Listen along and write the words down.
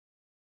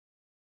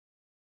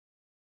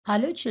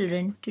Hello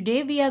children,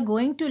 today we are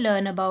going to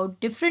learn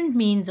about different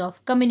means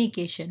of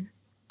communication.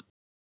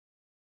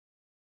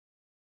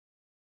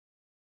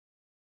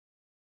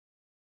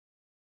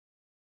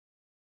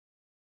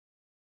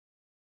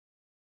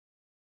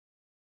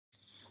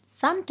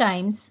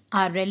 Sometimes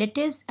our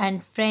relatives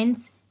and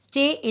friends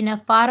stay in a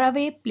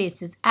faraway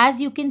places. As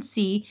you can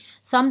see,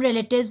 some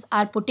relatives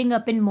are putting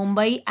up in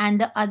Mumbai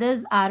and the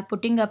others are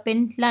putting up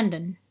in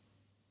London.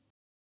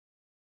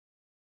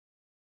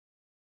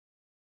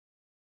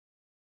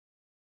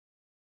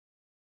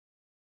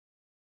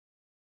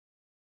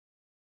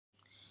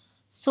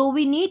 So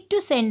we need to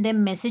send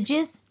them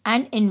messages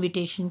and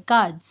invitation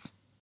cards.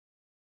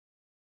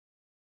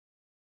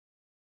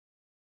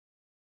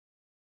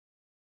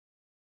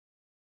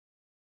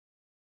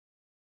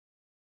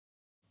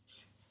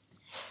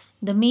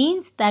 The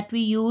means that we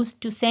use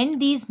to send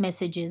these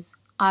messages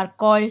are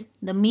called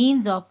the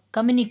means of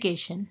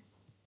communication.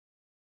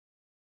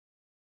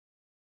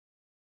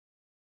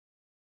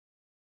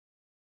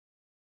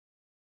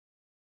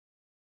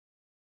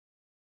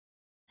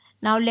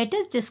 Now let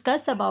us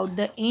discuss about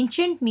the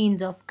ancient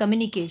means of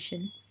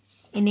communication.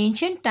 In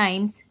ancient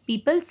times,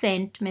 people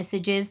sent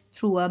messages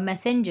through a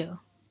messenger.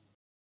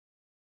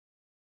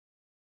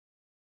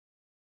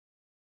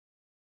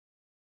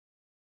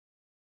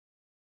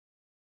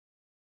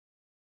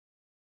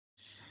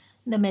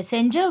 The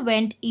messenger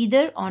went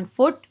either on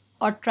foot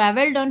or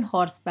traveled on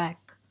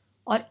horseback,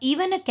 or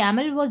even a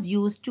camel was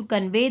used to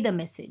convey the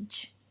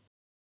message.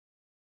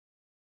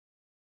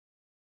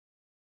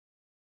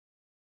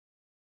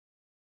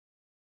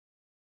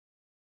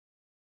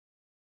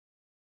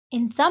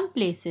 In some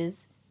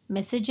places,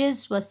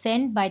 messages were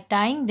sent by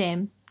tying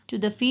them to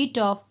the feet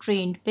of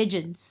trained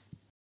pigeons.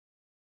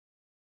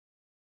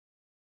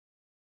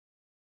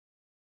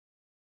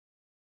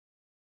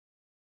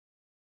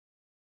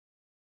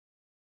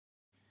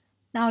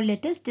 Now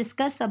let us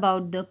discuss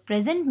about the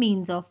present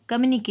means of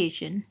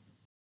communication.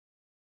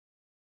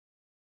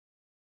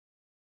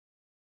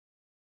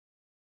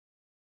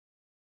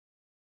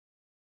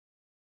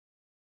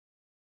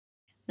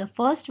 The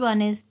first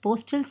one is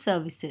postal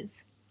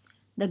services.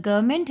 The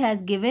government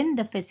has given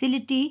the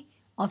facility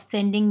of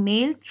sending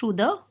mail through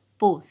the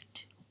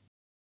post.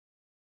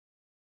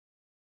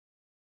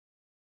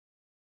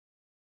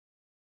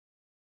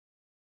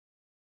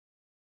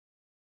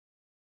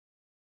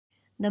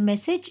 The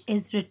message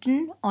is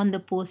written on the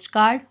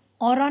postcard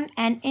or on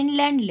an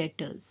inland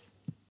letters.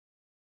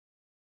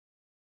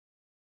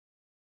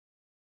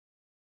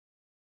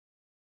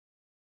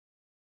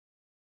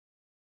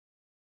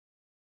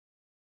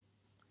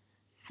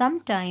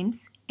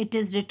 Sometimes it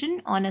is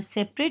written on a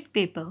separate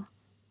paper,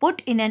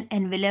 put in an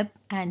envelope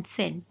and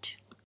sent.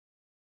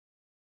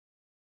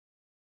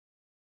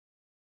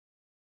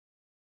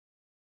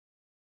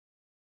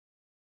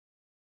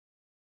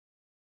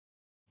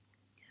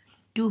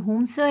 To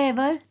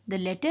whomsoever the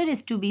letter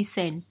is to be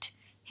sent,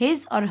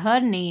 his or her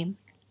name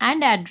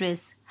and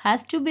address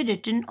has to be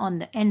written on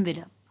the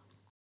envelope.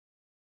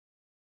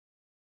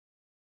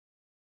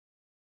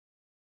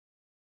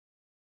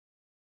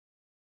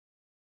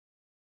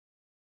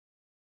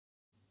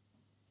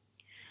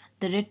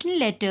 The written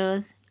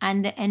letters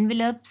and the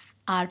envelopes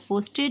are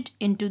posted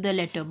into the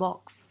letter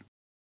box.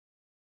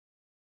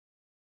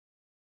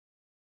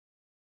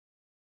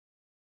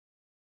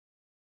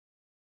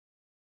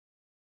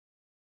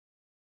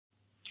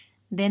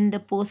 Then the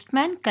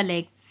postman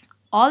collects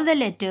all the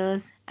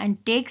letters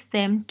and takes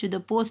them to the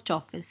post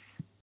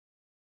office.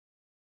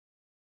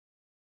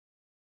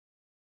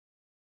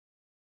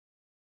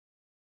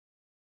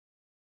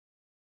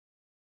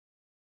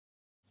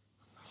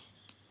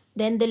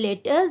 Then the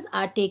letters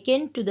are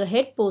taken to the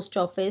head post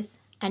office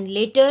and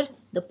later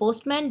the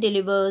postman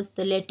delivers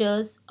the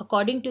letters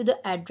according to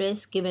the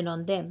address given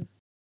on them.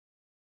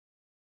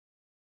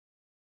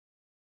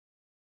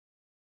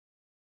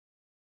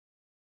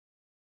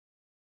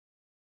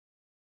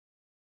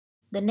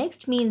 The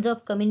next means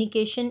of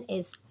communication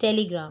is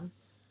telegram.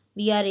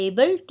 We are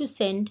able to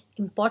send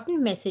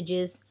important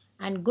messages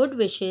and good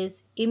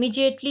wishes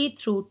immediately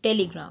through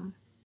telegram.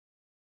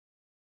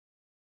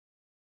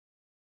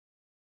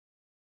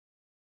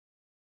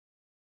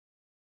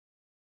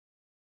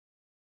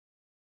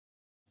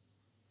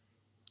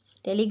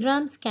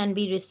 Telegrams can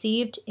be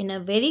received in a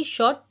very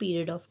short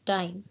period of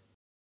time.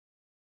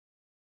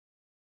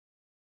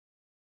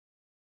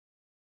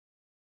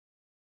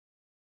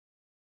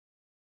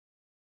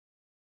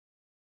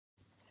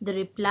 The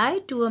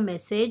reply to a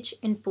message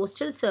in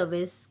postal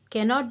service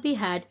cannot be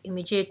had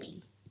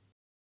immediately.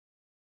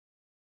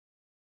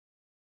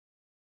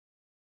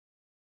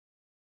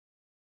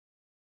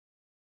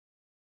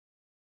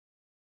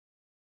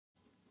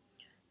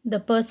 The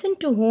person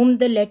to whom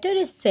the letter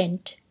is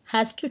sent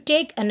has to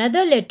take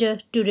another letter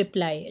to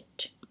reply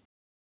it.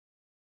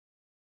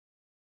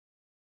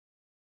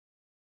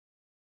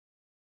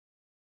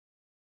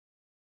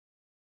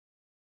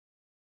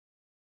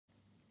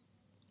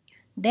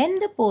 Then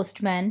the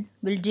postman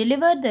will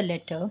deliver the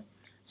letter,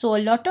 so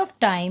a lot of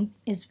time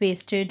is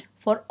wasted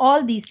for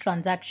all these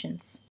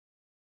transactions.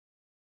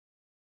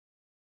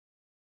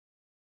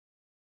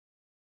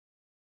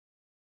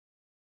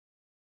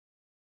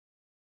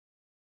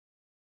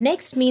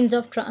 Next means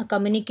of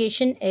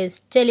communication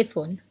is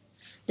telephone.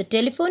 The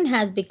telephone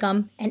has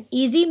become an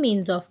easy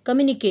means of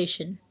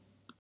communication.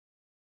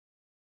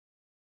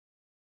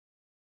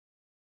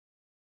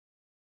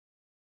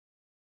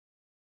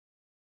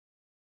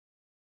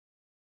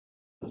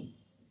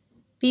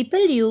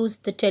 People use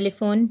the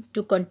telephone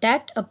to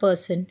contact a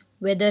person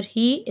whether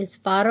he is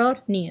far or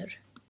near.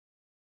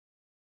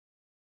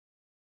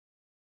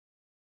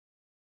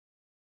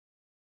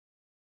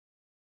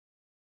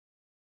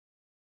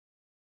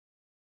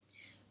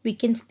 We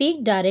can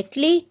speak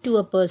directly to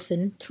a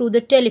person through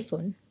the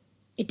telephone.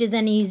 It is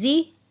an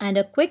easy and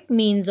a quick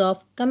means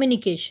of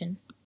communication.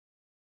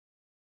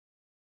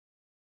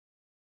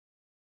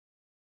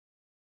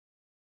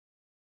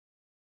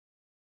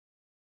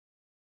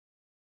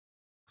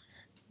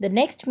 The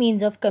next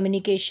means of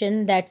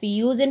communication that we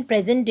use in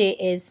present day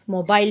is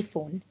mobile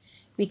phone.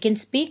 We can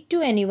speak to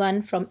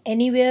anyone from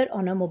anywhere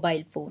on a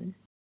mobile phone.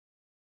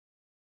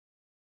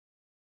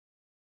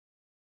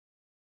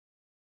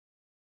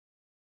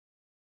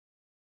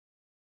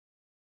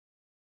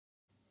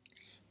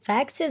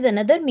 Fax is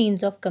another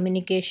means of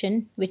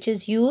communication which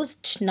is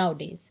used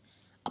nowadays.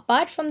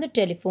 Apart from the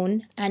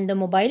telephone and the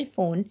mobile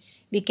phone,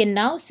 we can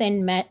now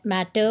send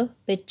matter,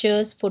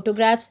 pictures,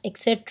 photographs,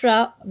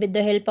 etc. with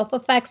the help of a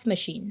fax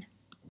machine.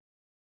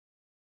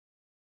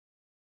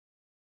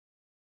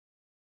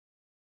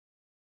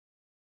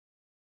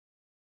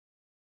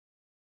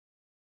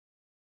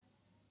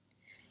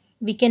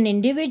 We can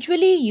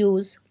individually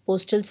use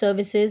postal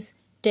services,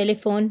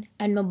 telephone,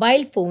 and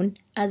mobile phone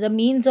as a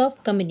means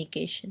of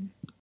communication.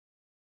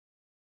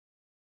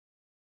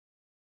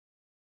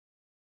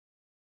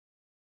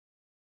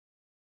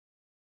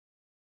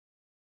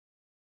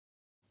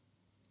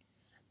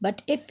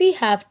 But if we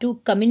have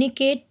to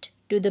communicate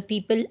to the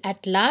people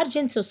at large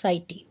in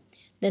society,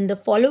 then the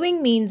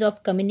following means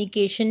of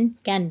communication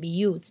can be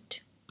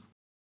used.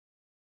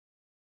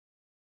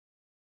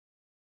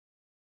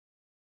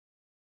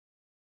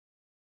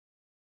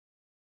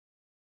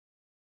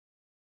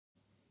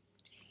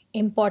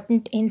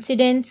 Important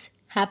incidents,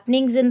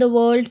 happenings in the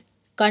world,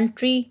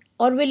 country,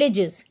 or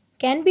villages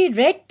can be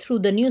read through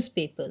the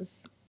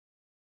newspapers.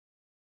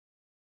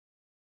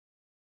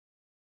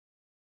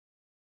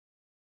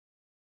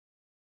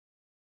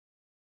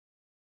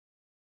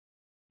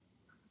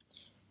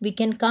 We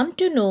can come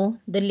to know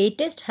the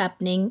latest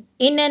happening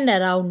in and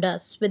around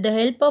us with the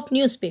help of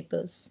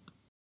newspapers.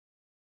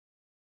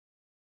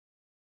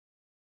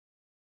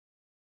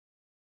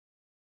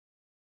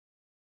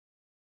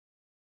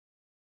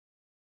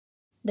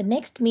 The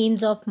next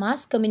means of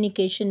mass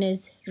communication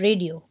is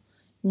radio.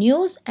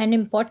 News and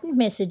important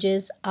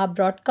messages are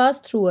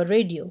broadcast through a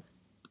radio.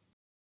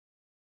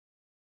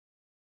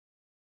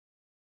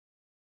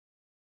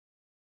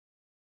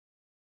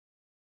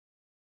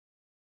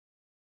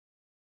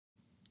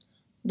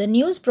 The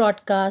news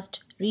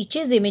broadcast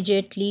reaches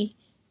immediately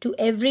to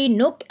every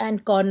nook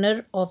and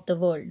corner of the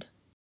world.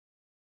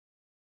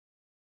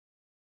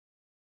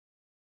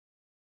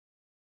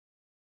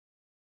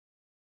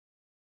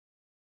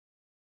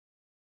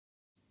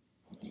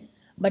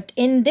 But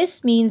in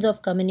this means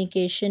of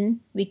communication,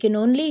 we can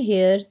only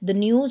hear the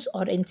news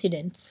or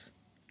incidents.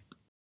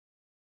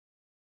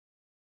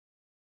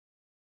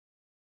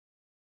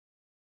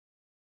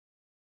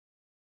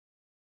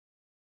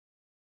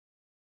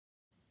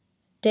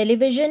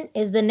 Television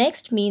is the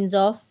next means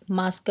of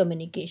mass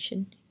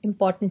communication.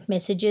 Important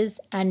messages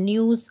and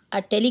news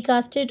are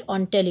telecasted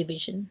on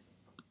television.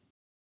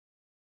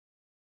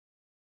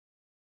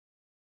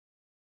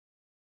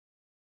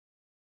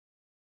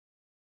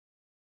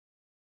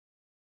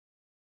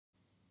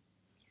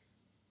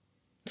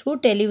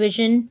 Through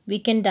television, we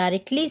can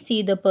directly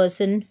see the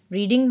person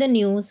reading the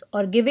news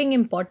or giving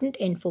important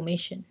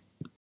information.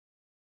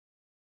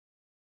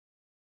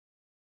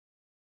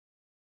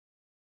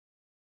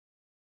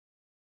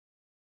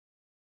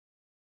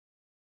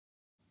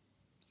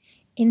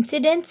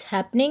 Incidents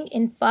happening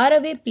in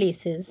faraway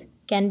places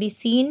can be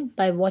seen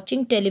by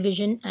watching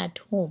television at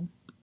home.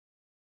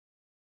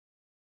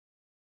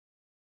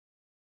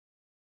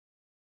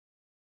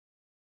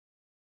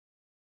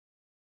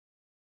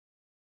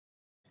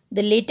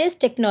 The latest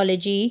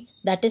technology,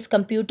 that is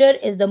computer,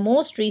 is the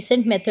most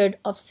recent method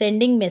of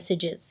sending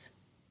messages.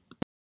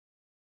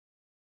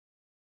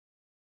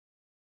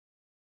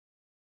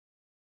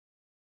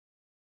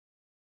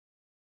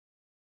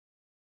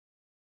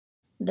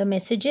 The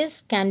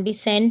messages can be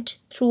sent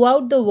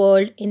throughout the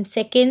world in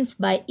seconds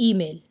by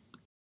email.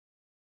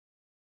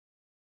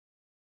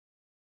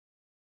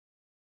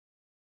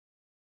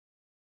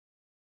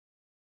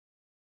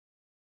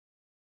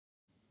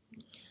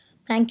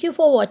 Thank you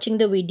for watching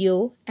the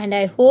video and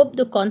I hope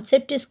the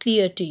concept is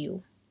clear to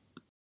you.